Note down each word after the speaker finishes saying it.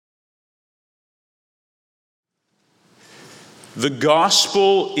The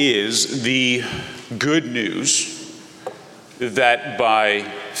gospel is the good news that by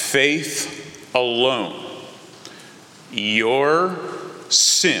faith alone, your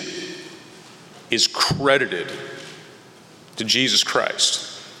sin is credited to Jesus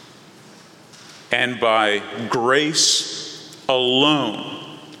Christ. And by grace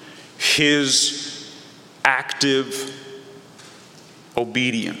alone, his active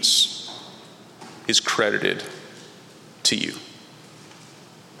obedience is credited to you.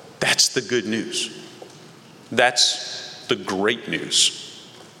 That's the good news. That's the great news.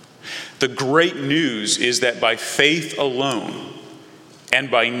 The great news is that by faith alone, and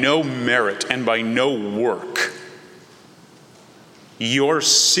by no merit and by no work, your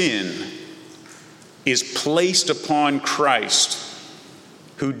sin is placed upon Christ,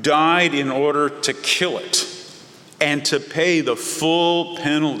 who died in order to kill it and to pay the full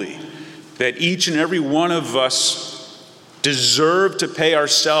penalty that each and every one of us deserve to pay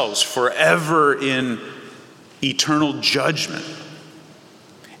ourselves forever in eternal judgment.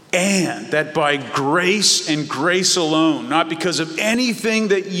 And that by grace and grace alone, not because of anything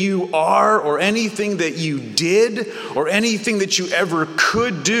that you are or anything that you did or anything that you ever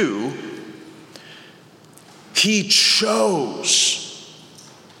could do, he chose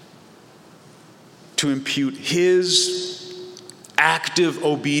to impute his active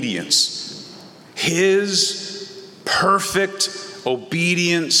obedience, his perfect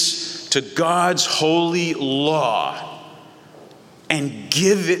obedience to God's holy law, and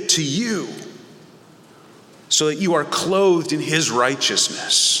give it to you so that you are clothed in his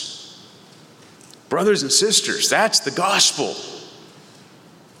righteousness. Brothers and sisters, that's the gospel.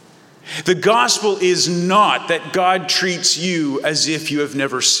 The gospel is not that God treats you as if you have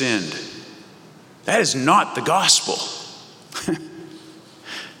never sinned. That is not the gospel.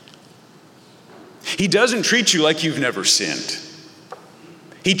 He doesn't treat you like you've never sinned.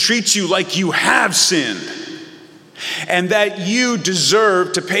 He treats you like you have sinned, and that you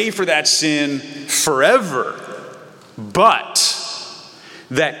deserve to pay for that sin forever, but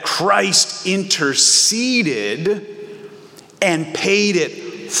that Christ interceded and paid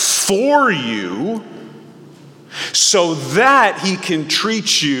it for you so that he can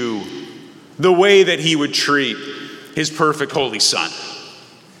treat you the way that he would treat his perfect holy Son.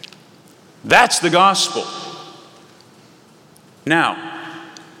 That's the gospel. Now,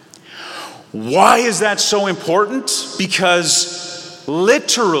 why is that so important? Because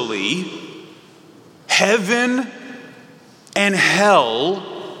literally, heaven and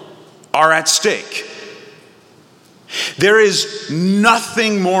hell are at stake. There is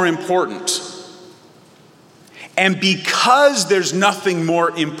nothing more important. And because there's nothing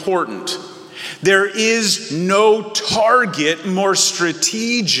more important, there is no target more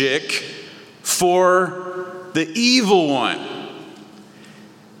strategic for the evil one.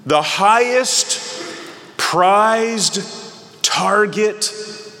 The highest prized target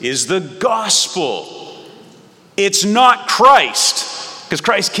is the gospel. It's not Christ, because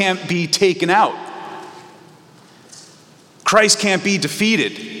Christ can't be taken out. Christ can't be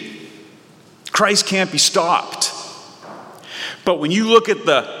defeated. Christ can't be stopped. But when you look at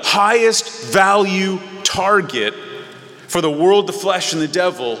the highest value target for the world, the flesh, and the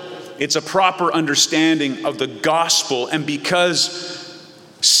devil, it's a proper understanding of the gospel. And because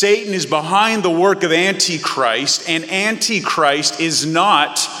Satan is behind the work of Antichrist, and Antichrist is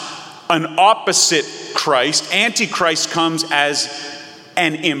not an opposite Christ. Antichrist comes as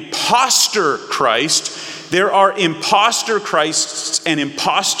an imposter Christ. There are imposter Christs and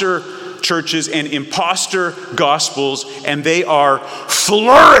imposter churches and imposter gospels, and they are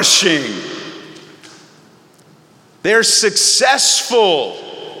flourishing. They're successful,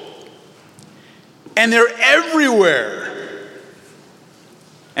 and they're everywhere.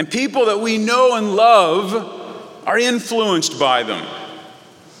 And people that we know and love are influenced by them.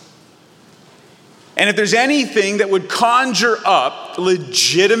 And if there's anything that would conjure up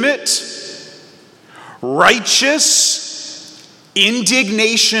legitimate, righteous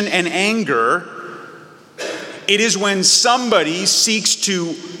indignation and anger, it is when somebody seeks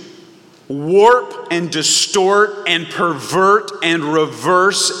to warp and distort and pervert and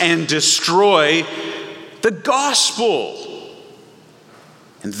reverse and destroy the gospel.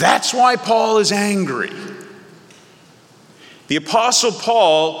 And that's why Paul is angry. The Apostle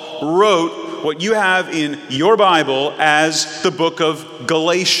Paul wrote what you have in your Bible as the book of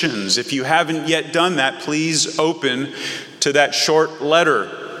Galatians. If you haven't yet done that, please open to that short letter.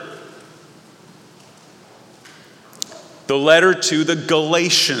 The letter to the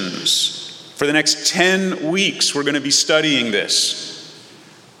Galatians. For the next 10 weeks, we're going to be studying this.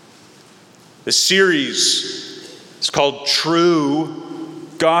 The series It's called True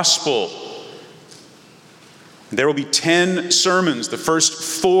Gospel. There will be 10 sermons. The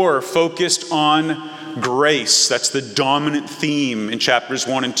first 4 focused on grace. That's the dominant theme in chapters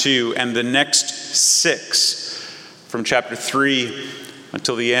 1 and 2. And the next 6, from chapter 3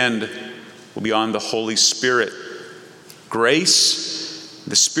 until the end, will be on the Holy Spirit. Grace,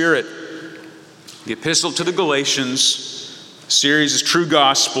 the Spirit. The epistle to the Galatians. The series is True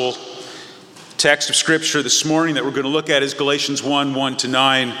Gospel. The text of Scripture this morning that we're going to look at is Galatians 1,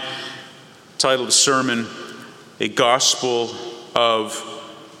 1-9. Title of the sermon, A Gospel of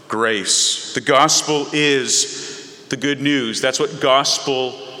Grace. The gospel is the good news. That's what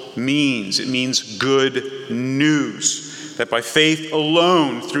gospel means. It means good news. That by faith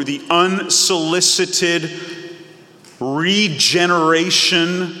alone, through the unsolicited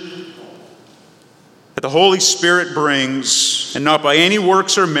regeneration that the Holy Spirit brings, and not by any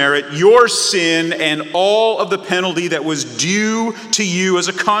works or merit, your sin and all of the penalty that was due to you as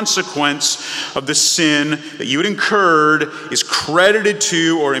a consequence of the sin that you had incurred is credited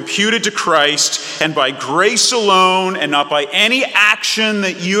to or imputed to Christ, and by grace alone and not by any action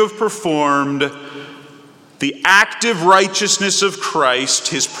that you have performed, the active righteousness of Christ,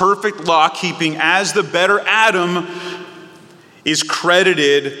 his perfect law-keeping as the better Adam, is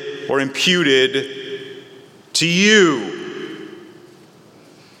credited or imputed to you.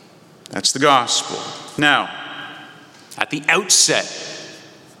 That's the gospel. Now, at the outset,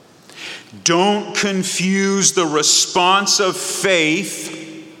 don't confuse the response of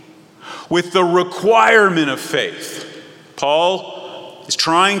faith with the requirement of faith. Paul is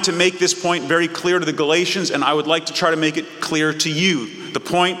trying to make this point very clear to the Galatians, and I would like to try to make it clear to you. The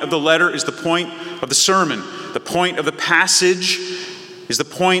point of the letter is the point of the sermon. The point of the passage is the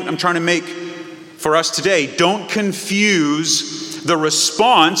point I'm trying to make for us today. Don't confuse the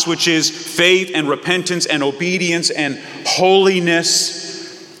response, which is faith and repentance and obedience and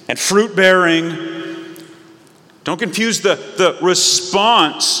holiness and fruit bearing. Don't confuse the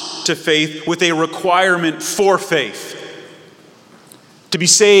response to faith with a requirement for faith. To be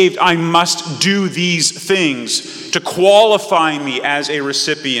saved, I must do these things to qualify me as a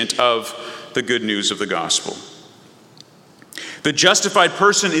recipient of the good news of the gospel. The justified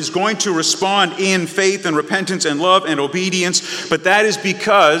person is going to respond in faith and repentance and love and obedience, but that is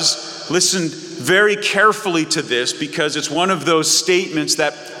because, listen very carefully to this, because it's one of those statements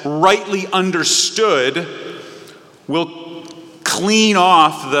that, rightly understood, will clean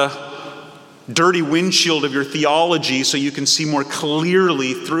off the dirty windshield of your theology so you can see more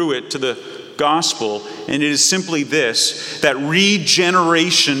clearly through it to the gospel. And it is simply this, that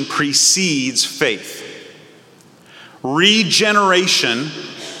regeneration precedes faith. Regeneration,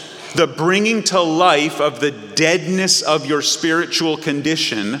 the bringing to life of the deadness of your spiritual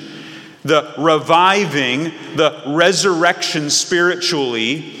condition, the reviving, the resurrection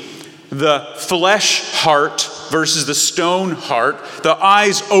spiritually, the flesh heart versus the stone heart, the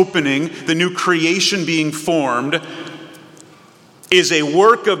eyes opening, the new creation being formed, is a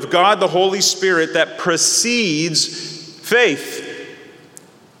work of God the Holy Spirit that precedes faith.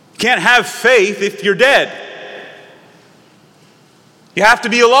 You can't have faith if you're dead. You have to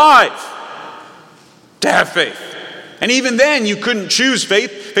be alive to have faith. And even then, you couldn't choose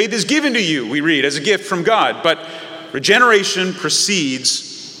faith. Faith is given to you, we read, as a gift from God. But regeneration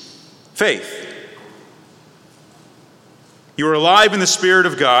precedes faith. You are alive in the Spirit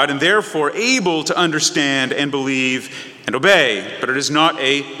of God and therefore able to understand and believe and obey. But it is not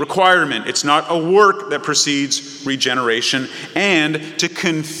a requirement. It's not a work that precedes regeneration. And to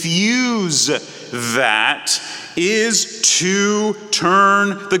confuse that is to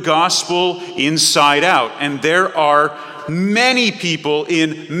turn the gospel inside out. And there are many people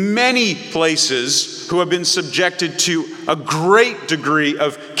in many places who have been subjected to a great degree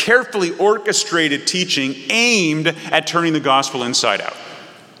of carefully orchestrated teaching aimed at turning the gospel inside out.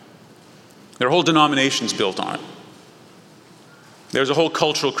 There are whole denominations built on it. There's a whole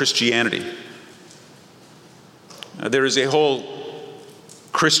cultural Christianity. There is a whole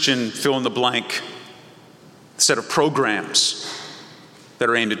Christian fill-in-the-blank set of programs that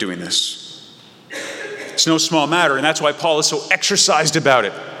are aimed at doing this. It's no small matter, and that's why Paul is so exercised about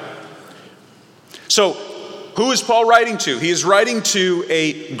it. So, who is Paul writing to? He is writing to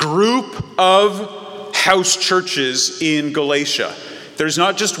a group of house churches in Galatia. There's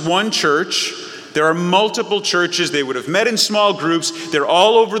not just one church. There are multiple churches. They would have met in small groups. They're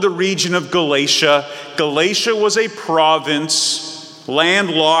all over the region of Galatia. Galatia was a province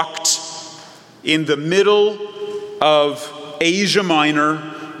landlocked in the middle of Asia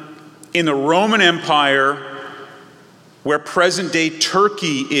Minor, in the Roman Empire, where present-day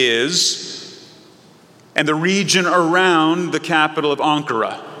Turkey is. and the region around the capital of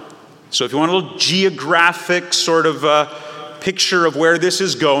Ankara. So if you want a little geographic sort of picture of where this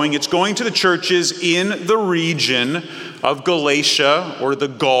is going, it's going to the churches in the region of Galatia, or the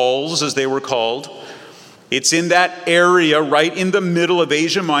Gauls as they were called. It's in that area right in the middle of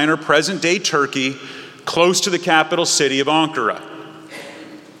Asia Minor, present-day Turkey, close to the capital city of Ankara.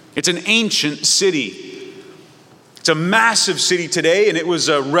 It's an ancient city. It's a massive city today, and it was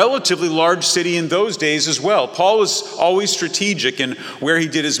a relatively large city in those days as well. Paul was always strategic in where he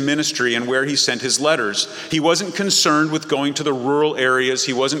did his ministry and where he sent his letters. He wasn't concerned with going to the rural areas.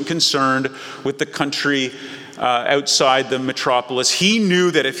 He wasn't concerned with the country outside the metropolis. He knew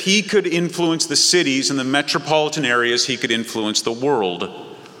that if he could influence the cities and the metropolitan areas, he could influence the world.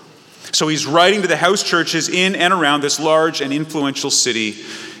 So he's writing to the house churches in and around this large and influential city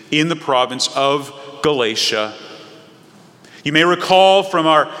in the province of Galatia. You may recall from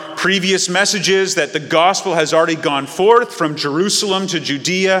our previous messages that the gospel has already gone forth from Jerusalem to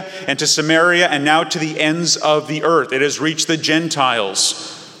Judea and to Samaria and now to the ends of the earth. It has reached the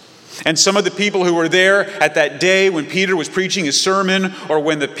Gentiles. And some of the people who were there at that day when Peter was preaching his sermon, or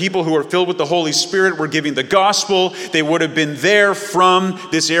when the people who were filled with the Holy Spirit were giving the gospel, they would have been there from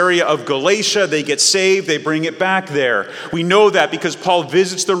this area of Galatia. They get saved, they bring it back there. We know that because Paul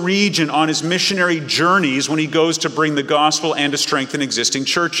visits the region on his missionary journeys when he goes to bring the gospel and to strengthen existing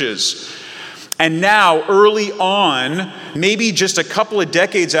churches. And now, early on, maybe just a couple of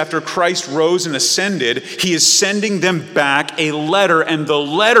decades after Christ rose and ascended, he is sending them back a letter, and the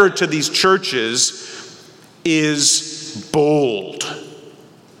letter to these churches is bold.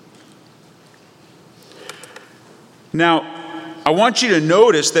 Now, I want you to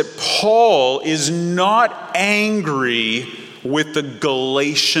notice that Paul is not angry with the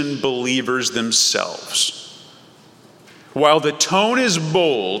Galatian believers themselves. While the tone is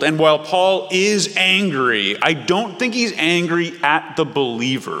bold, and while Paul is angry, I don't think he's angry at the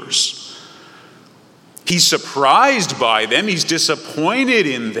believers. He's surprised by them, he's disappointed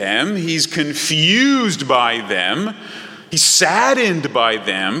in them, he's confused by them, he's saddened by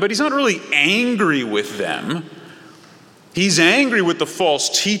them, but he's not really angry with them. He's angry with the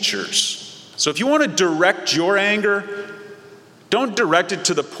false teachers. So if you want to direct your anger, don't direct it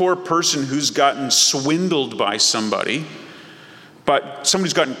to the poor person who's gotten swindled by somebody, but somebody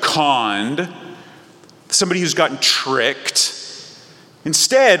who's gotten conned, somebody who's gotten tricked.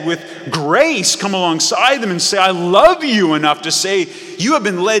 Instead, with grace, come alongside them and say, I love you enough to say, you have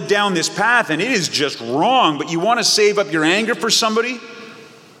been led down this path and it is just wrong, but you want to save up your anger for somebody?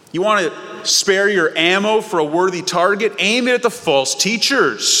 You want to spare your ammo for a worthy target? Aim it at the false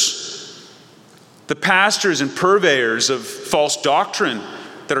teachers, the pastors and purveyors of false doctrine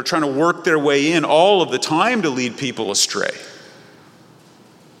that are trying to work their way in all of the time to lead people astray.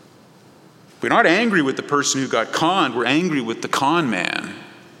 We're not angry with the person who got conned, we're angry with the con man.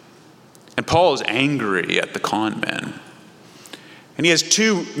 And Paul is angry at the con men. And he has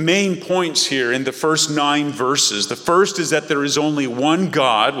two main points here in the first 9 verses. The first is that there is only one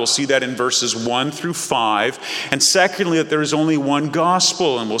God. We'll see that in verses 1 through 5. And secondly, that there is only one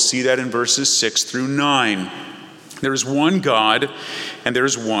gospel. And we'll see that in verses 6 through 9. There is one God and there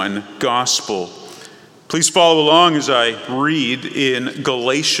is one gospel. Please follow along as I read in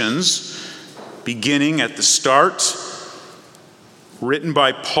Galatians, beginning at the start. Written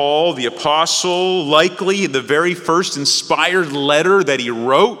by Paul the apostle, likely the very first inspired letter that he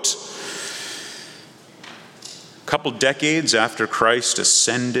wrote, a couple decades after Christ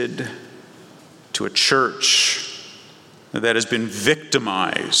ascended, to a church that has been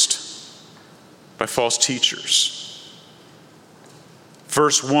victimized by false teachers.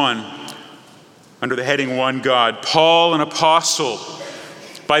 Verse 1, under the heading One God, Paul, an apostle.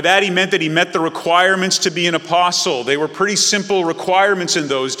 By that he meant that he met the requirements to be an apostle. They were pretty simple requirements in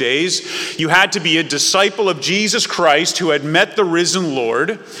those days. You had to be a disciple of Jesus Christ who had met the risen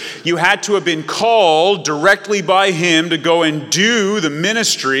Lord. You had to have been called directly by him to go and do the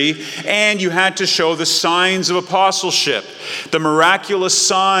ministry, and you had to show the signs of apostleship, the miraculous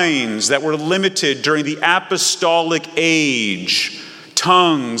signs that were limited during the apostolic age,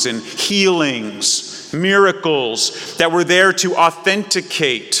 tongues and healings, miracles that were there to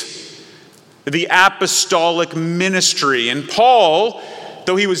authenticate the apostolic ministry. And Paul,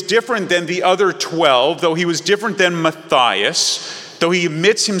 though he was different than the other 12, though he was different than Matthias, though he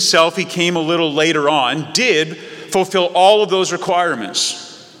admits himself he came a little later on, did fulfill all of those requirements.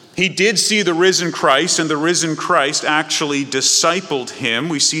 He did see the risen Christ, and the risen Christ actually discipled him.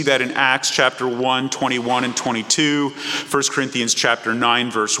 We see that in Acts chapter 1, 21 and 22, 1 Corinthians chapter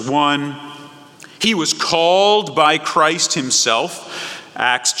 9, verse 1. He was called by Christ himself,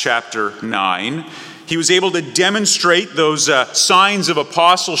 Acts chapter 9. He was able to demonstrate those signs of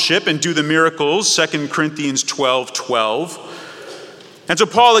apostleship and do the miracles, 2 Corinthians 12:12. And so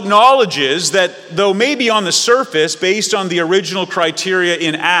Paul acknowledges that though maybe on the surface, based on the original criteria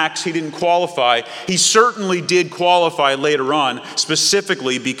in Acts, he didn't qualify, he certainly did qualify later on,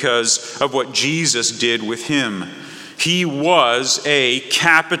 specifically because of what Jesus did with him. He was a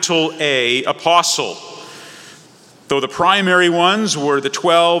capital A apostle. Though the primary ones were the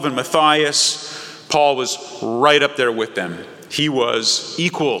 12 and Matthias, Paul was right up there with them. He was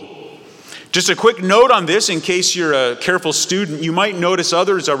equal. Just a quick note on this, in case you're a careful student, you might notice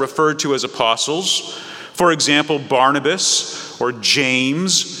others are referred to as apostles. For example, Barnabas or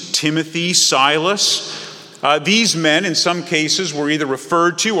James, Timothy, Silas. These men, in some cases, were either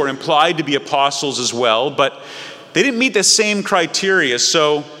referred to or implied to be apostles as well, but they didn't meet the same criteria,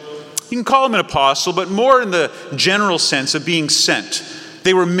 so you can call them an apostle, but more in the general sense of being sent.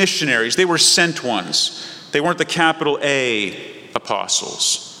 They were missionaries. They were sent ones. They weren't the capital A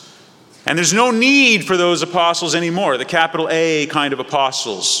apostles. And there's no need for those apostles anymore, the capital A kind of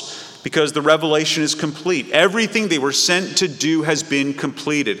apostles, because the revelation is complete. Everything they were sent to do has been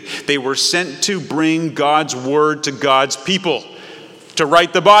completed. They were sent to bring God's word to God's people, to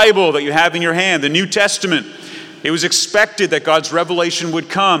write the Bible that you have in your hand, the New Testament. It was expected that God's revelation would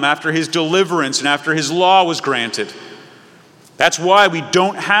come after his deliverance and after his law was granted. That's why we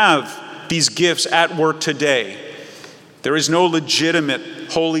don't have these gifts at work today. There is no legitimate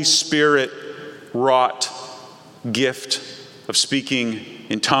Holy Spirit wrought gift of speaking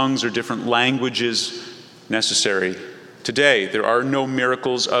in tongues or different languages necessary today. There are no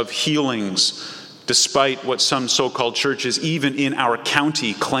miracles of healings, despite what some so-called churches, even in our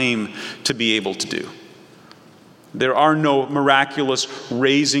county, claim to be able to do. There are no miraculous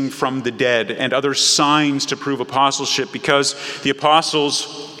raising from the dead and other signs to prove apostleship, because the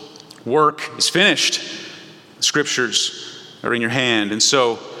apostles' work is finished. The scriptures are in your hand. And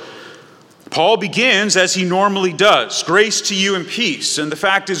so Paul begins as he normally does. Grace to you and peace. And the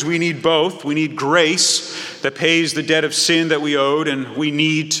fact is, we need both. We need grace that pays the debt of sin that we owed, and we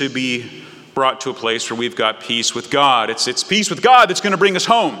need to be brought to a place where we've got peace with God. It's peace with God that's going to bring us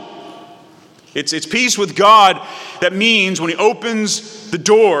home. It's peace with God that means when he opens the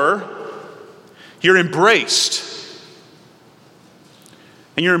door, you're embraced.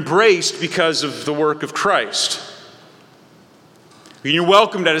 And you're embraced because of the work of Christ. You're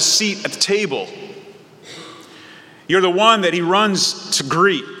welcomed at a seat at the table. You're the one that he runs to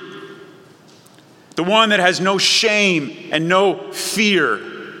greet. The one that has no shame and no fear.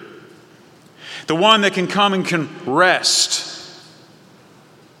 The one that can come and can rest.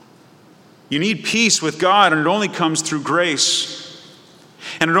 You need peace with God, and it only comes through grace.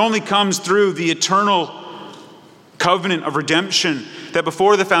 And it only comes through the eternal covenant of redemption that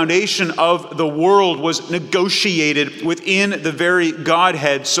before the foundation of the world was negotiated within the very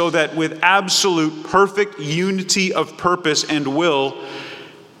Godhead, so that with absolute perfect unity of purpose and will,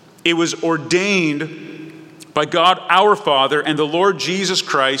 it was ordained by God our Father and the Lord Jesus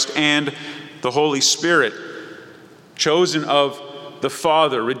Christ and the Holy Spirit, chosen of the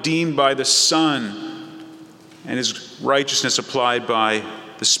Father, redeemed by the Son, and his righteousness applied by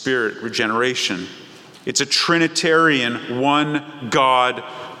the Spirit, regeneration. It's a Trinitarian, one God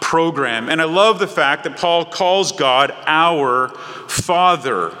program. And I love the fact that Paul calls God our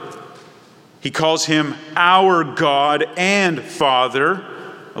Father. He calls him our God and Father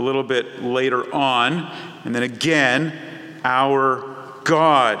a little bit later on. And then again, our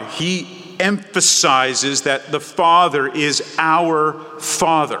God. He emphasizes that the Father is our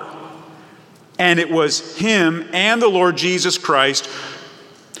Father. And it was him and the Lord Jesus Christ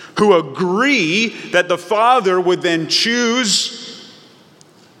who agree that the Father would then choose,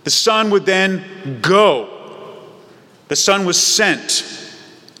 the Son would then go. The Son was sent.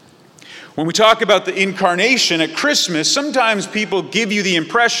 When we talk about the incarnation at Christmas, sometimes people give you the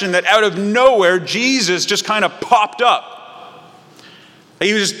impression that out of nowhere, Jesus just kind of popped up.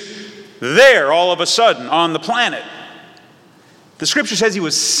 He was there all of a sudden on the planet. The scripture says he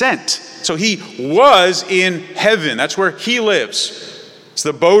was sent. So he was in heaven. That's where he lives. It's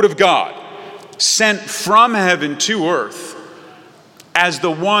the abode of God, sent from heaven to earth as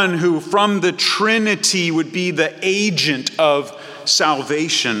the one who from the Trinity would be the agent of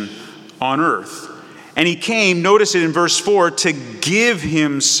salvation on earth. And he came, notice it in verse 4, to give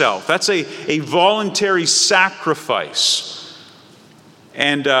himself. That's a voluntary sacrifice.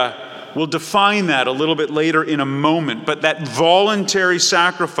 And we'll define that a little bit later in a moment. But that voluntary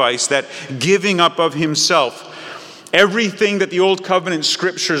sacrifice, that giving up of himself, everything that the Old Covenant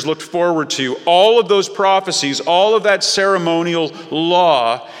scriptures looked forward to, all of those prophecies, all of that ceremonial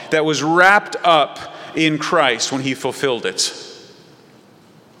law that was wrapped up in Christ when he fulfilled it.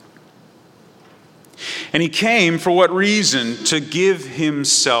 And he came for what reason? To give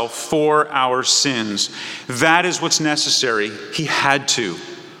himself for our sins. That is what's necessary. He had to.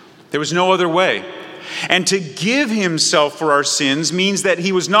 There was no other way. And to give himself for our sins means that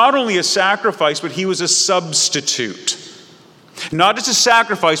he was not only a sacrifice, but he was a substitute. Not just a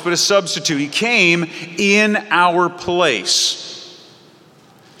sacrifice, but a substitute. He came in our place.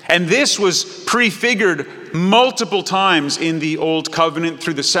 And this was prefigured multiple times in the Old Covenant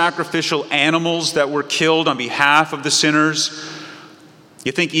through the sacrificial animals that were killed on behalf of the sinners.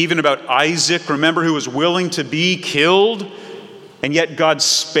 You think even about Isaac, remember, who was willing to be killed, and yet God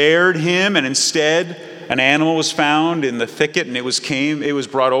spared him, and instead an animal was found in the thicket, and it was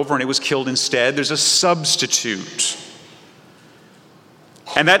brought over, and it was killed instead. There's a substitute.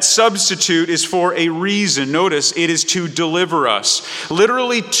 And that substitute is for a reason. Notice, it is to deliver us.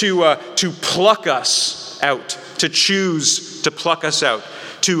 Literally to pluck us out, to choose to pluck us out,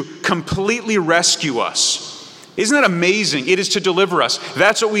 to completely rescue us. Isn't that amazing? It is to deliver us.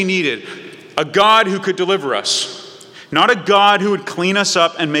 That's what we needed. A God who could deliver us. Not a God who would clean us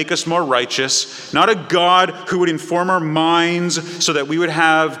up and make us more righteous. Not a God who would inform our minds so that we would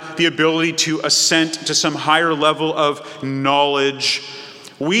have the ability to ascend to some higher level of knowledge.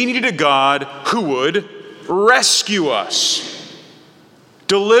 We needed a God who would rescue us.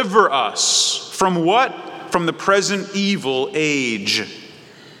 Deliver us. From what? From the present evil age.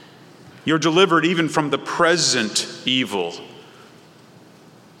 You're delivered even from the present evil.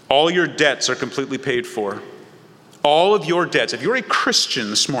 All your debts are completely paid for. All of your debts. If you're a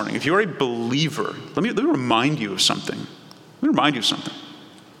Christian this morning, if you're a believer, let me remind you of something.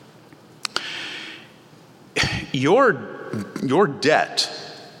 Your debt,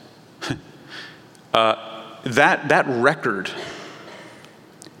 that record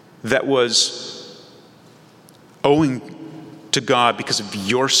that was owing to God because of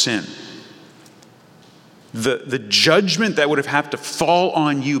your sin, the judgment that would have had to fall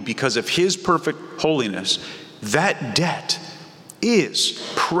on you because of his perfect holiness, that debt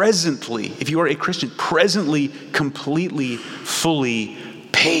is presently, if you are a Christian, presently, completely, fully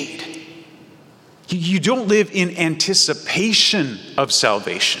paid. You don't live in anticipation of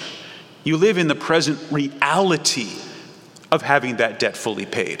salvation. You live in the present reality of having that debt fully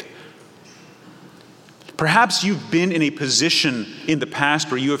paid. Perhaps you've been in a position in the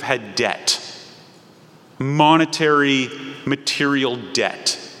past where you have had debt. Monetary, material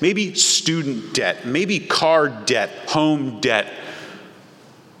debt. Maybe student debt, maybe car debt, home debt,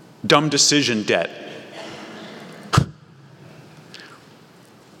 dumb decision debt.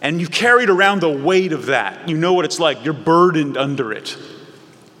 And you've carried around the weight of that. You know what it's like. You're burdened under it.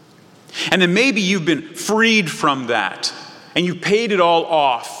 And then maybe you've been freed from that, and you paid it all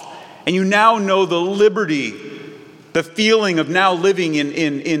off, and you now know the liberty, the feeling of now living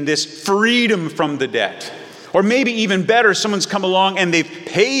in this freedom from the debt. Or maybe even better, someone's come along and they've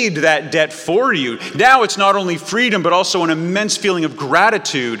paid that debt for you. Now it's not only freedom, but also an immense feeling of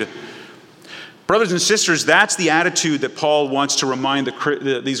gratitude. Brothers and sisters, that's the attitude that Paul wants to remind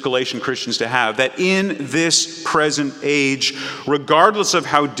these Galatian Christians to have. That in this present age, regardless of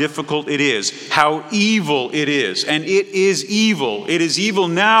how difficult it is, how evil it is, and it is evil. It is evil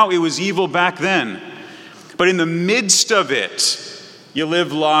now, it was evil back then. But in the midst of it, you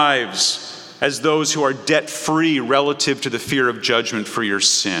live lives as those who are debt-free relative to the fear of judgment for your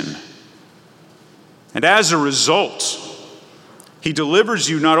sin. And as a result, he delivers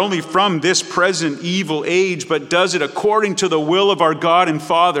you not only from this present evil age, but does it according to the will of our God and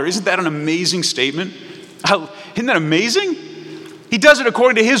Father. Isn't that an amazing statement? Isn't that amazing? He does it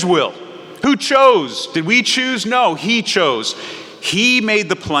according to his will. Who chose? Did we choose? No, he chose. He made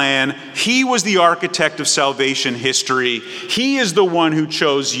the plan. He was the architect of salvation history. He is the one who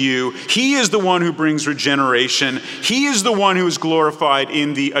chose you. He is the one who brings regeneration. He is the one who is glorified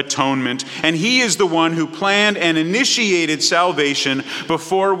in the atonement. And he is the one who planned and initiated salvation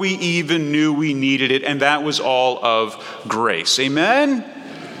before we even knew we needed it. And that was all of grace. Amen?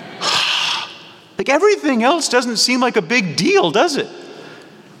 Like everything else doesn't seem like a big deal, does it?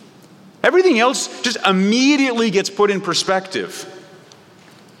 Everything else just immediately gets put in perspective.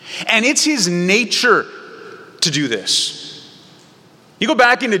 And it's his nature to do this. You go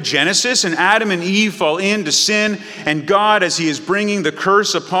back into Genesis, and Adam and Eve fall into sin, and God, as he is bringing the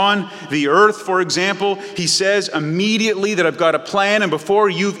curse upon the earth, for example, he says immediately that I've got a plan, and before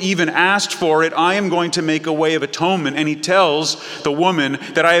you've even asked for it, I am going to make a way of atonement. And he tells the woman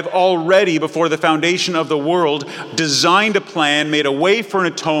that I have already, before the foundation of the world, designed a plan, made a way for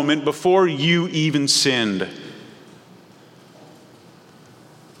an atonement before you even sinned.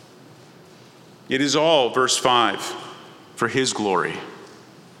 It is all, verse 5, for his glory.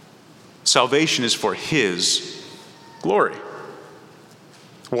 Salvation is for his glory.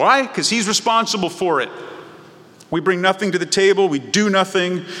 Why? Because he's responsible for it. We bring nothing to the table. We do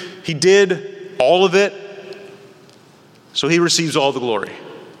nothing. He did all of it. So he receives all the glory.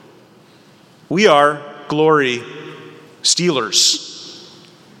 We are glory stealers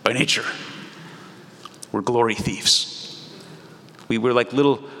by nature. We're glory thieves. We like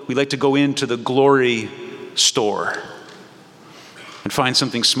to go into the glory store and find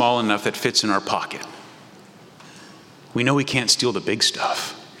something small enough that fits in our pocket. We know we can't steal the big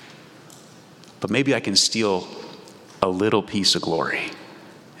stuff, but maybe I can steal a little piece of glory,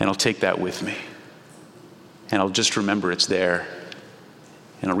 and I'll take that with me, and I'll just remember it's there,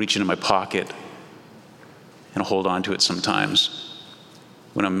 and I'll reach into my pocket, and I'll hold on to it sometimes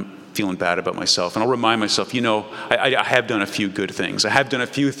when I'm feeling bad about myself, and I'll remind myself, I have done a few good things. I have done a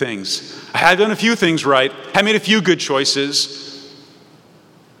few things. I have done a few things right. I made a few good choices.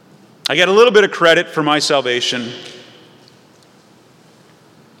 I get a little bit of credit for my salvation.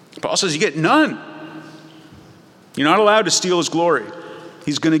 Paul says you get none. You're not allowed to steal his glory.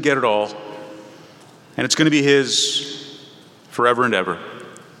 He's going to get it all. And it's going to be his forever and ever.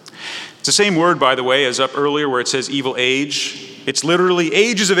 It's the same word, by the way, as up earlier where it says evil age. It's literally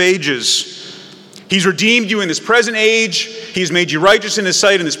ages of ages. He's redeemed you in this present age. He's made you righteous in his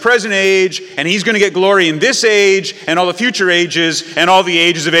sight in this present age. And he's going to get glory in this age and all the future ages and all the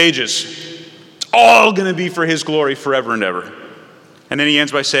ages of ages. It's all going to be for his glory forever and ever. And then he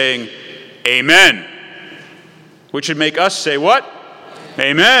ends by saying, amen. Which should make us say what?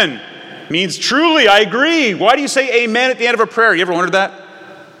 Amen. Means truly, I agree. Why do you say amen at the end of a prayer? You ever wondered that?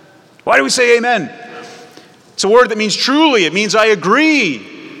 Why do we say amen? It's a word that means truly. It means I agree.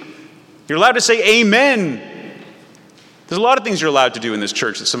 You're allowed to say amen. There's a lot of things you're allowed to do in this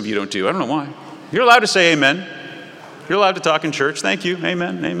church that some of you don't do. I don't know why. You're allowed to say amen. You're allowed to talk in church. Thank you.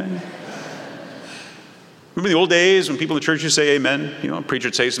 Amen. Amen. Remember the old days when people in the church used to say amen? A preacher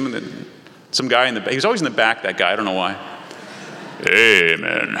would say something, and some guy in the back, he was always in the back, that guy, I don't know why.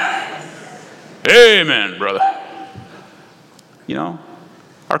 Amen. Amen, brother.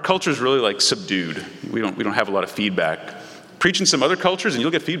 Our culture is really subdued. We don't have a lot of feedback. Preach in some other cultures and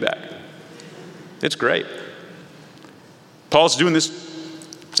you'll get feedback. It's great. Paul's doing this,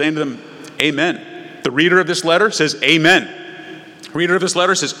 saying to them, amen. The reader of this letter says amen. The reader of this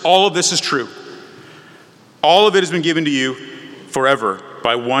letter says all of this is true. All of it has been given to you forever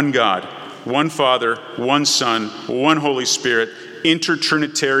by one God, one Father, one Son, one Holy Spirit,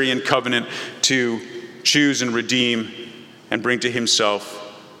 intertrinitarian covenant to choose and redeem and bring to himself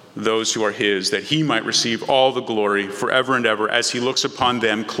those who are his, that he might receive all the glory forever and ever as he looks upon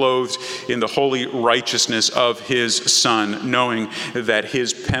them clothed in the holy righteousness of his Son, knowing that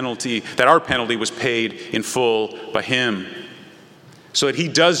our penalty was paid in full by him, so that he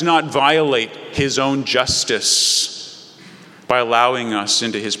does not violate his own justice by allowing us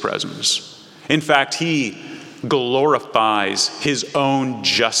into his presence. In fact, he glorifies his own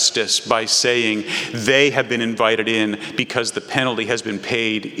justice by saying they have been invited in because the penalty has been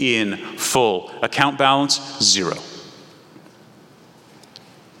paid in full. Account balance, 0.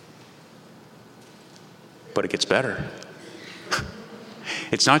 But it gets better.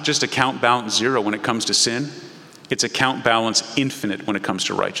 It's not just account balance 0 when it comes to sin. It's account balance infinite when it comes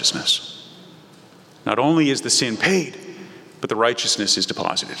to righteousness. Not only is the sin paid, but the righteousness is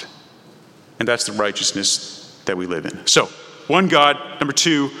deposited. And that's the righteousness that we live in. So, one God. Number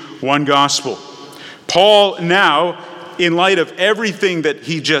 2, one gospel. Paul now, in light of everything that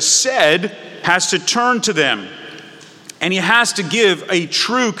he just said, has to turn to them. And he has to give a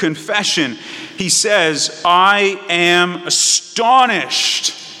true confession. He says, I am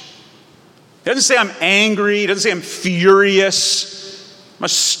astonished. He doesn't say I'm angry. He doesn't say I'm furious. I'm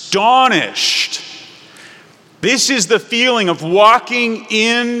astonished. This is the feeling of walking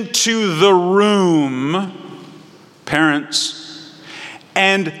into the room, parents,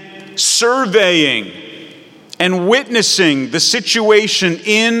 and surveying and witnessing the situation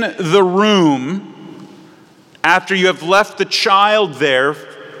in the room after you have left the child there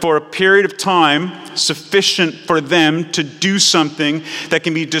for a period of time sufficient for them to do something that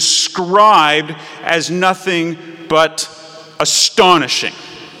can be described as nothing but astonishing.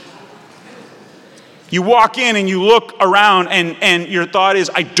 You walk in and you look around and your thought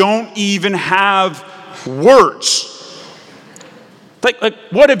is, I don't even have words. Like,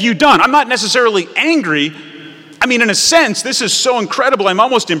 what have you done? I'm not necessarily angry. I mean, in a sense, this is so incredible, I'm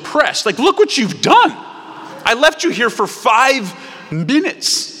almost impressed. Like, look what you've done. I left you here for 5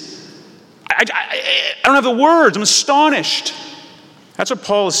 minutes. I don't have the words. I'm astonished. That's what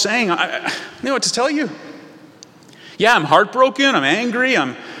Paul is saying. I know what to tell you. Yeah, I'm heartbroken, I'm angry,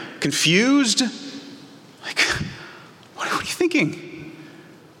 I'm confused. Like, what are you thinking?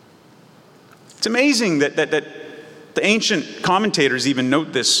 It's amazing that the ancient commentators even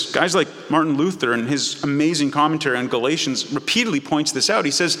note this. Guys like Martin Luther in his amazing commentary on Galatians repeatedly points this out.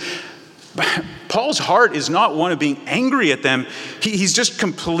 He says, Paul's heart is not one of being angry at them. He's just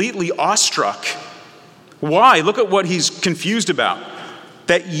completely awestruck. Why? Look at what he's confused about.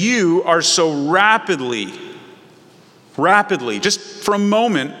 That you are so rapidly, just for a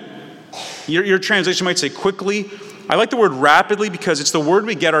moment, your translation might say quickly. I like the word rapidly because it's the word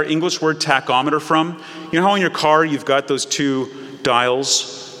we get our English word tachometer from. You know how in your car you've got those two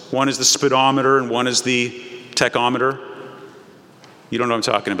dials? One is the speedometer and one is the tachometer. You don't know what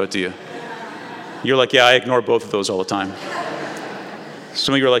I'm talking about, do you? You're like, yeah, I ignore both of those all the time.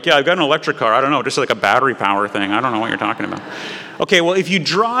 Some of you are like, yeah, I've got an electric car. I don't know, just like a battery power thing. I don't know what you're talking about. Okay, well, if you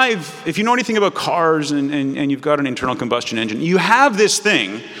know anything about cars and you've got an internal combustion engine, you have this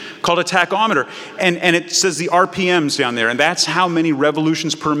thing called a tachometer, and it says the RPMs down there, and that's how many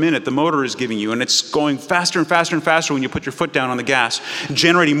revolutions per minute the motor is giving you, and it's going faster and faster and faster when you put your foot down on the gas,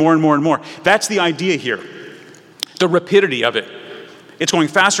 generating more and more and more. That's the idea here, the rapidity of it. It's going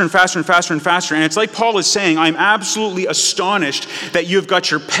faster and faster and faster and faster. And it's like Paul is saying, I'm absolutely astonished that you've got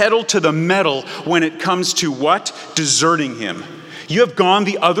your pedal to the metal when it comes to what? Deserting him. You have gone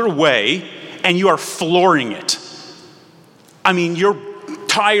the other way and you are flooring it. I mean, your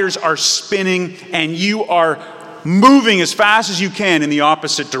tires are spinning and you are moving as fast as you can in the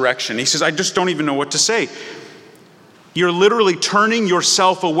opposite direction. He says, I just don't even know what to say. You're literally turning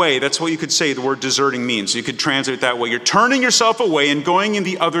yourself away. That's what you could say the word deserting means. You could translate it that way. You're turning yourself away and going in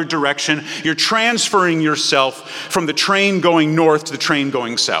the other direction. You're transferring yourself from the train going north to the train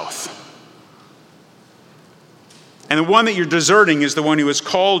going south. And the one that you're deserting is the one who has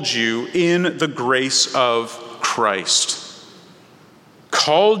called you in the grace of Christ.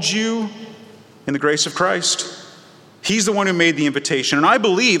 Called you in the grace of Christ. He's the one who made the invitation. And I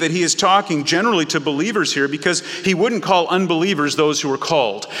believe that he is talking generally to believers here because he wouldn't call unbelievers those who are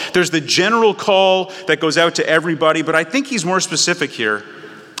called. There's the general call that goes out to everybody, but I think he's more specific here.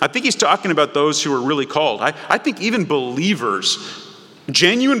 I think he's talking about those who are really called. I think even believers,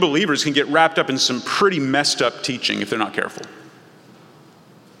 genuine believers, can get wrapped up in some pretty messed up teaching if they're not careful.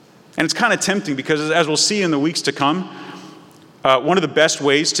 And it's kind of tempting because, as we'll see in the weeks to come, one of the best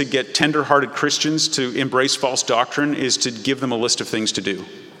ways to get tender-hearted Christians to embrace false doctrine is to give them a list of things to do.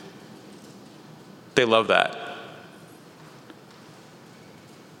 They love that.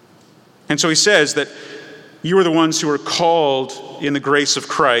 And so he says that you are the ones who are called in the grace of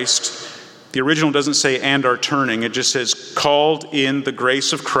Christ. The original doesn't say and are turning. It just says called in the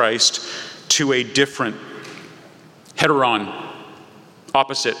grace of Christ to a different, heteron,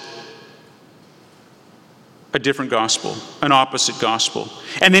 opposite, a different gospel, an opposite gospel.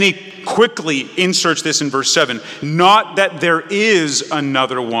 And then he quickly inserts this in verse 7. Not that there is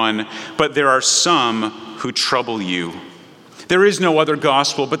another one, but there are some who trouble you. There is no other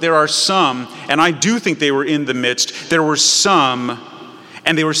gospel, but there are some, and I do think they were in the midst. There were some,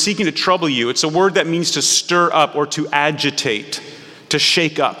 and they were seeking to trouble you. It's a word that means to stir up or to agitate, to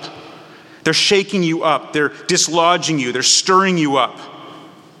shake up. They're shaking you up. They're dislodging you. They're stirring you up.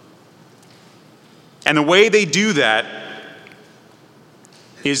 And the way they do that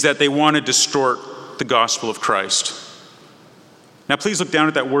is that they want to distort the gospel of Christ. Now, please look down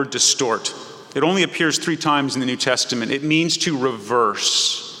at that word distort. It only appears 3 times in the New Testament. It means to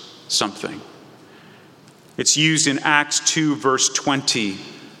reverse something. It's used in Acts 2, verse 20,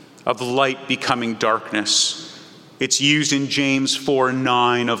 of light becoming darkness. It's used in James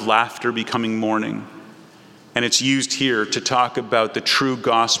 4:9 of laughter becoming mourning. And it's used here to talk about the true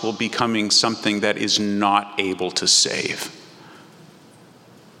gospel becoming something that is not able to save.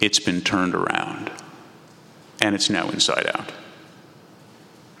 It's been turned around, and it's now inside out.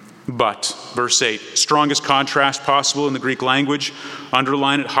 But, verse 8, strongest contrast possible in the Greek language.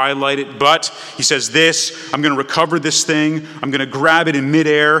 Underline it, highlight it. But, he says this, I'm going to recover this thing. I'm going to grab it in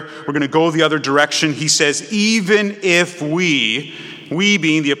midair. We're going to go the other direction. He says, even if we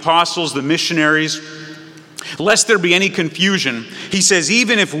being the apostles, the missionaries, lest there be any confusion, he says,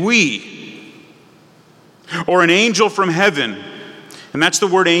 even if we, or an angel from heaven, and that's the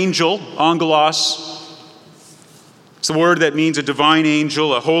word angel, angelos. It's the word that means a divine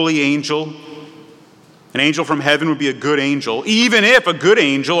angel, a holy angel. An angel from heaven would be a good angel. Even if a good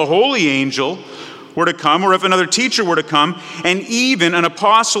angel, a holy angel, were to come, or if another teacher were to come, and even an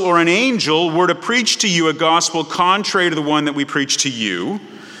apostle or an angel were to preach to you a gospel contrary to the one that we preach to you,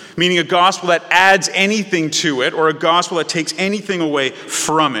 meaning a gospel that adds anything to it or a gospel that takes anything away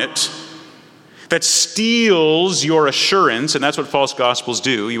from it, that steals your assurance, and that's what false gospels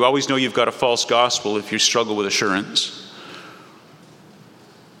do. You always know you've got a false gospel if you struggle with assurance.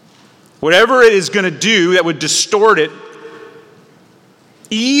 Whatever it is going to do that would distort it,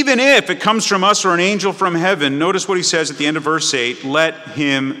 even if it comes from us or an angel from heaven, notice what he says at the end of verse 8, let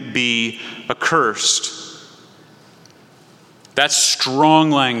him be accursed. That's strong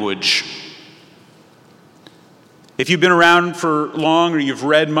language. If you've been around for long or you've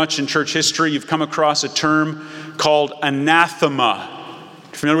read much in church history, you've come across a term called anathema.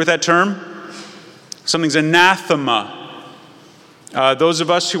 Familiar with that term? Something's anathema. Those of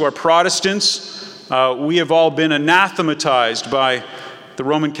us who are Protestants, we have all been anathematized by the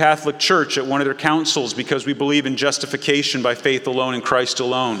Roman Catholic Church at one of their councils because we believe in justification by faith alone in Christ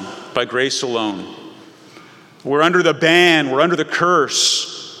alone, by grace alone. We're under the ban, we're under the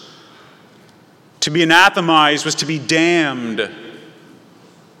curse. To be anathemized was to be damned.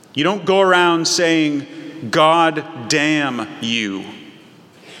 You don't go around saying, God damn you.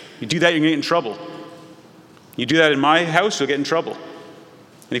 You do that, you're going to get in trouble. You do that in my house, you'll get in trouble.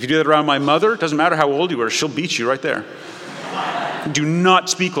 And if you do that around my mother, it doesn't matter how old you are, she'll beat you right there. Do not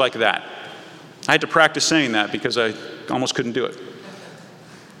speak like that. I had to practice saying that because I almost couldn't do it.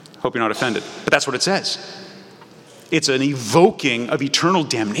 Hope you're not offended. But that's what it says. It's an evoking of eternal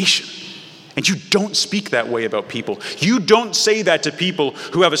damnation. And you don't speak that way about people. You don't say that to people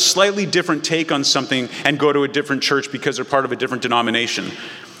who have a slightly different take on something and go to a different church because they're part of a different denomination.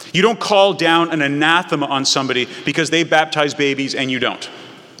 You don't call down an anathema on somebody because they baptize babies and you don't,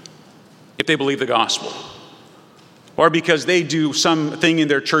 if they believe the gospel. Or because they do something in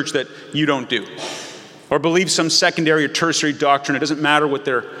their church that you don't do. Or believe some secondary or tertiary doctrine. It doesn't matter what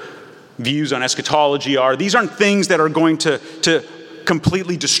their views on eschatology are. These aren't things that are going to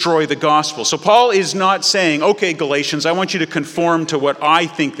completely destroy the gospel. So Paul is not saying, okay, Galatians, I want you to conform to what I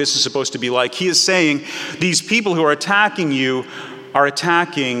think this is supposed to be like. He is saying these people who are attacking you are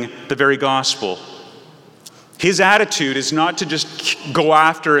attacking the very gospel. His attitude is not to just go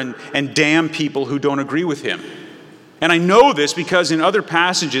after and damn people who don't agree with him. And I know this because in other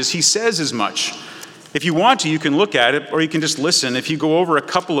passages he says as much. If you want to, you can look at it, or you can just listen. If you go over a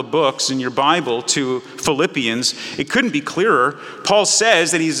couple of books in your Bible to Philippians, it couldn't be clearer. Paul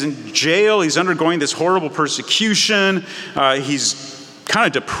says that he's in jail, he's undergoing this horrible persecution, he's kind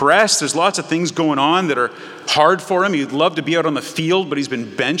of depressed, there's lots of things going on that are hard for him. He'd love to be out on the field, but he's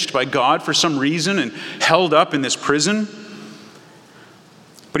been benched by God for some reason and held up in this prison.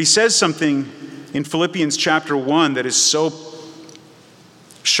 But he says something in Philippians chapter 1 that is so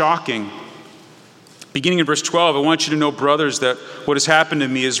shocking. Beginning in verse 12, I want you to know, brothers, that what has happened to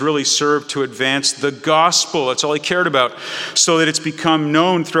me has really served to advance the gospel. That's all he cared about. So that it's become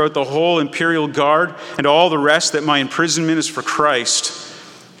known throughout the whole imperial guard and all the rest that my imprisonment is for Christ.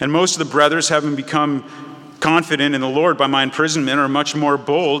 And most of the brothers, having become confident in the Lord by my imprisonment, are much more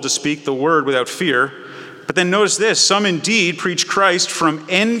bold to speak the word without fear. But then notice this, some indeed preach Christ from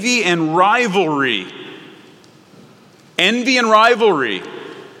envy and rivalry. Envy and rivalry.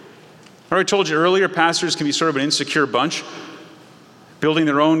 I told you earlier, pastors can be sort of an insecure bunch, building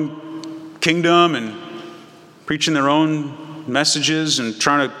their own kingdom and preaching their own messages and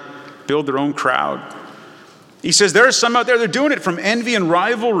trying to build their own crowd. He says there are some out there that are doing it from envy and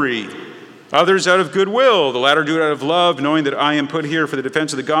rivalry. Others out of goodwill. The latter do it out of love, knowing that I am put here for the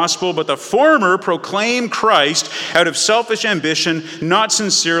defense of the gospel. But the former proclaim Christ out of selfish ambition, not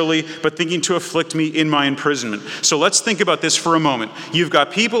sincerely, but thinking to afflict me in my imprisonment. So let's think about this for a moment. You've got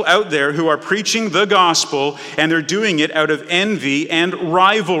people out there who are preaching the gospel, and they're doing it out of envy and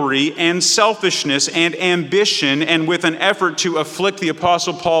rivalry and selfishness and ambition, and with an effort to afflict the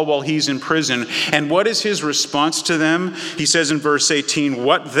Apostle Paul while he's in prison. And what is his response to them? He says in verse 18,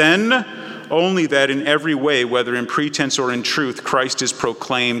 "What then? Only that in every way, whether in pretense or in truth, Christ is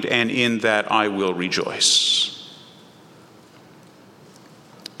proclaimed, and in that I will rejoice."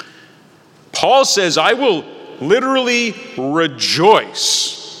 Paul says, I will literally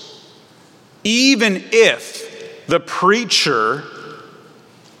rejoice, even if the preacher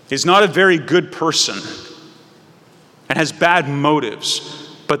is not a very good person and has bad motives,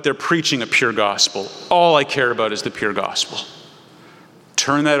 but they're preaching a pure gospel. All I care about is the pure gospel.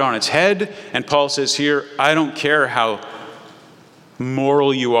 Turn that on its head, and Paul says here, I don't care how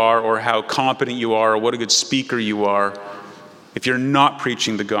moral you are or how competent you are or what a good speaker you are. If you're not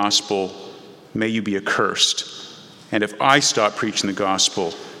preaching the gospel, may you be accursed. And if I stop preaching the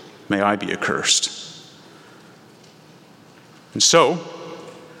gospel, may I be accursed. And so,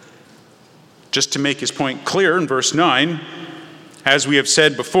 just to make his point clear in verse 9, As we have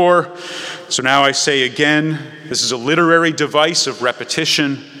said before, so now I say again, this is a literary device of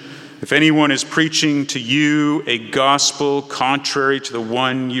repetition. If anyone is preaching to you a gospel contrary to the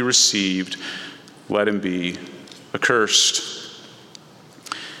one you received, let him be accursed.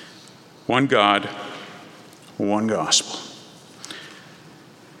 One God, one gospel.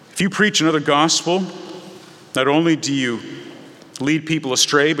 If you preach another gospel, not only do you lead people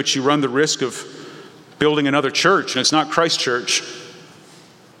astray, but you run the risk of building another church, and it's not Christ Church.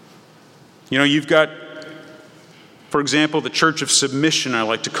 You know, you've got, for example, the church of submission, I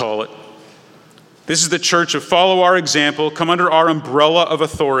like to call it. This is the church of follow our example, come under our umbrella of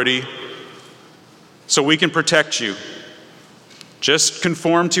authority so we can protect you. Just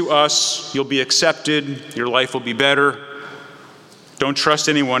conform to us, you'll be accepted, your life will be better. Don't trust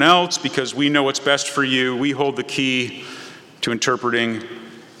anyone else because we know what's best for you. We hold the key to interpreting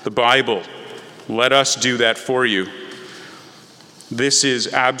the Bible. Let us do that for you. This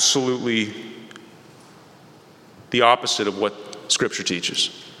is absolutely the opposite of what Scripture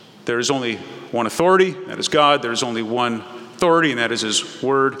teaches. There is only one authority, that is God. There is only one authority, and that is His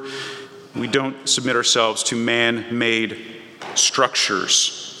Word. We don't submit ourselves to man-made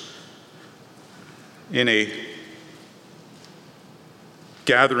structures. In a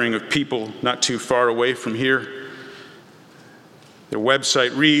gathering of people not too far away from here, their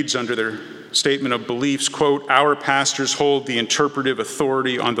website reads under their statement of beliefs, quote, "Our pastors hold the interpretive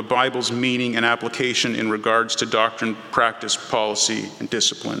authority on the Bible's meaning and application in regards to doctrine, practice, policy, and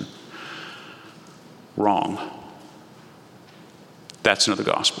discipline." Wrong. That's another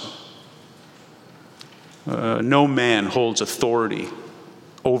gospel. No man holds authority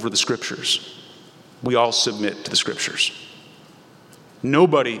over the Scriptures. We all submit to the Scriptures.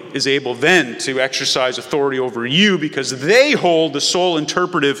 Nobody is able then to exercise authority over you because they hold the sole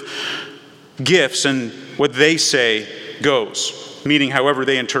interpretive gifts, and what they say goes. Meaning, however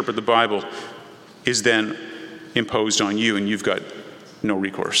they interpret the Bible is then imposed on you, and you've got no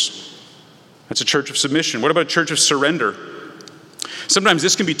recourse. That's a church of submission. What about a church of surrender? Sometimes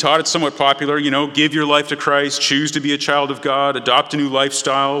this can be taught. It's somewhat popular. Give your life to Christ, choose to be a child of God, adopt a new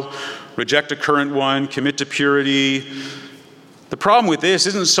lifestyle, reject a current one, commit to purity. The problem with this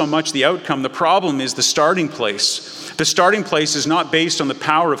isn't so much the outcome. The problem is the starting place. The starting place is not based on the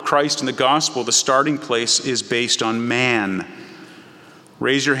power of Christ and the gospel. The starting place is based on man.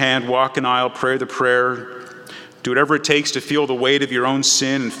 Raise your hand, walk an aisle, pray the prayer, do whatever it takes to feel the weight of your own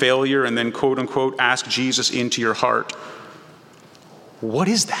sin and failure, and then, quote unquote, ask Jesus into your heart. What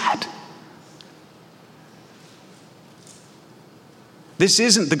is that? This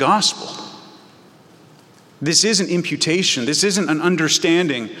isn't the gospel. This isn't imputation. This isn't an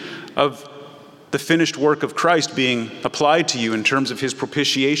understanding of the finished work of Christ being applied to you in terms of His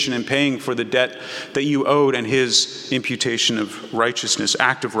propitiation and paying for the debt that you owed, and His imputation of righteousness,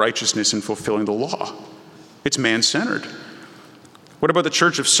 act of righteousness in fulfilling the law. It's man-centered. What about the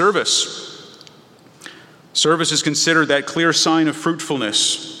church of service? Service is considered that clear sign of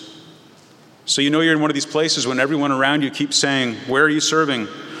fruitfulness. So you're in one of these places when everyone around you keeps saying, "Where are you serving?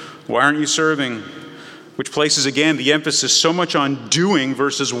 Why aren't you serving?" Which places, again, the emphasis so much on doing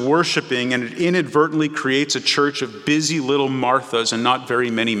versus worshiping, and it inadvertently creates a church of busy little Marthas and not very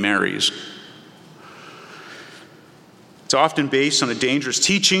many Marys. It's often based on a dangerous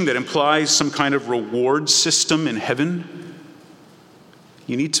teaching that implies some kind of reward system in heaven.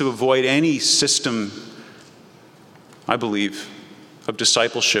 You need to avoid any system, I believe, of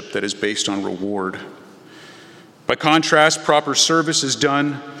discipleship that is based on reward. By contrast, proper service is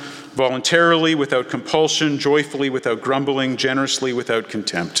done voluntarily, without compulsion, joyfully, without grumbling, generously, without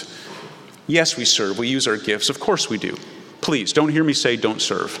contempt. Yes, we serve. We use our gifts. Of course we do. Please, don't hear me say don't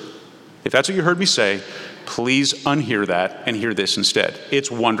serve. If that's what you heard me say, please unhear that and hear this instead.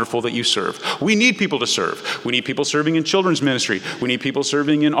 It's wonderful that you serve. We need people to serve. We need people serving in children's ministry. We need people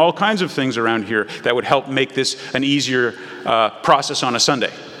serving in all kinds of things around here that would help make this an easier process on a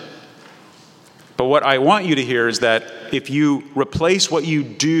Sunday. But what I want you to hear is that if you replace what you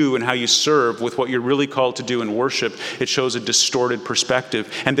do and how you serve with what you're really called to do in worship, it shows a distorted perspective.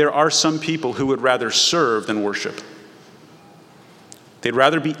 And there are some people who would rather serve than worship. They'd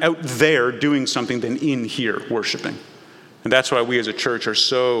rather be out there doing something than in here worshiping. And that's why we as a church are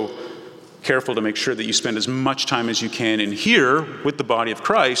so careful to make sure that you spend as much time as you can in here with the body of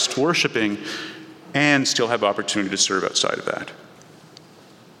Christ worshiping, and still have opportunity to serve outside of that.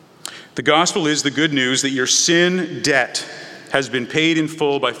 The gospel is the good news that your sin debt has been paid in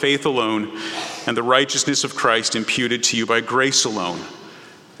full by faith alone, and the righteousness of Christ imputed to you by grace alone.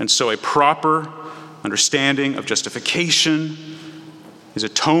 And so a proper understanding of justification is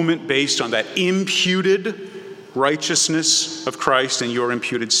atonement based on that imputed righteousness of Christ and your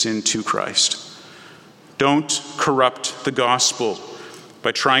imputed sin to Christ. Don't corrupt the gospel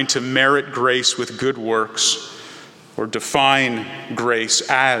by trying to merit grace with good works or define grace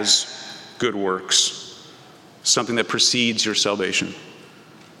as good works, something that precedes your salvation.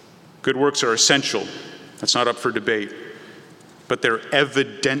 Good works are essential. That's not up for debate. But they're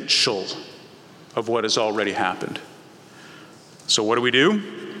evidential of what has already happened. So what do we do?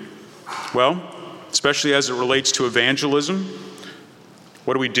 Well, especially as it relates to evangelism,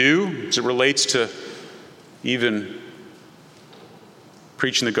 what do we do as it relates to even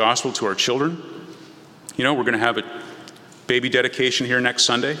preaching the gospel to our children? You know, we're going to have a baby dedication here next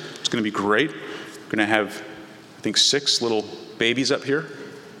Sunday. It's going to be great. We're going to have, I think, 6 little babies up here.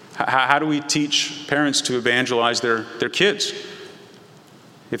 How do we teach parents to evangelize their kids?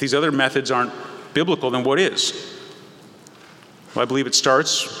 If these other methods aren't biblical, then what is? Well, I believe it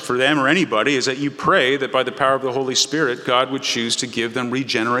starts for them or anybody is that you pray that by the power of the Holy Spirit, God would choose to give them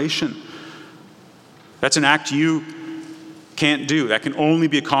regeneration. That's an act you can't do. That can only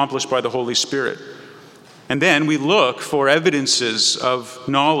be accomplished by the Holy Spirit. And then we look for evidences of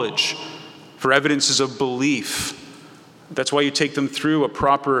knowledge, for evidences of belief. That's why you take them through a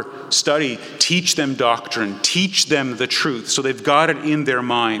proper study, teach them doctrine, teach them the truth, so they've got it in their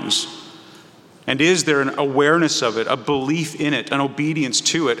minds. And is there an awareness of it, a belief in it, an obedience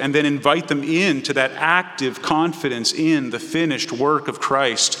to it, and then invite them into that active confidence in the finished work of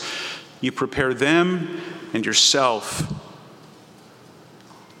Christ. You prepare them and yourself.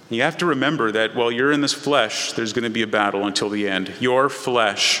 You have to remember that while you're in this flesh, there's going to be a battle until the end. Your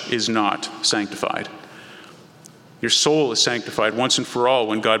flesh is not sanctified. Your soul is sanctified once and for all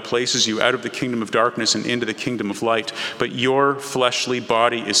when God places you out of the kingdom of darkness and into the kingdom of light. But your fleshly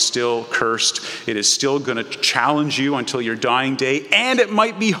body is still cursed. It is still going to challenge you until your dying day, and it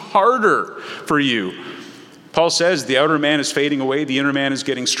might be harder for you. Paul says the outer man is fading away, the inner man is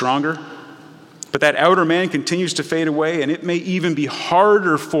getting stronger. But that outer man continues to fade away, and it may even be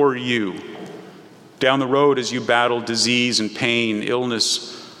harder for you down the road as you battle disease and pain,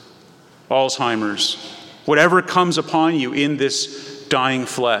 illness, Alzheimer's, whatever comes upon you in this dying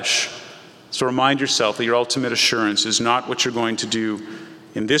flesh. So remind yourself that your ultimate assurance is not what you're going to do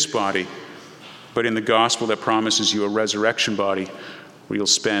in this body, but in the gospel that promises you a resurrection body where you'll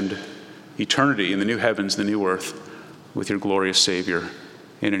spend eternity in the new heavens, the new earth, with your glorious Savior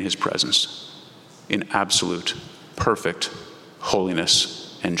and in his presence, in absolute, perfect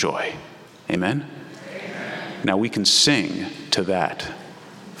holiness and joy. Amen? Amen. Now we can sing to that.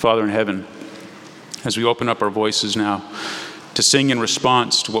 Father in heaven, as we open up our voices now to sing in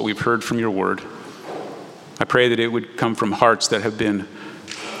response to what we've heard from your word, I pray that it would come from hearts that have been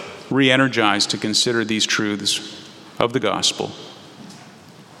re-energized to consider these truths of the gospel.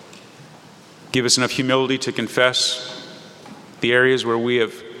 Give us enough humility to confess the areas where we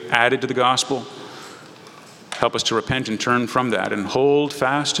have added to the gospel. Help us to repent and turn from that and hold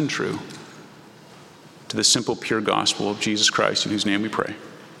fast and true to the simple, pure gospel of Jesus Christ, in whose name we pray.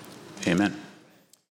 Amen.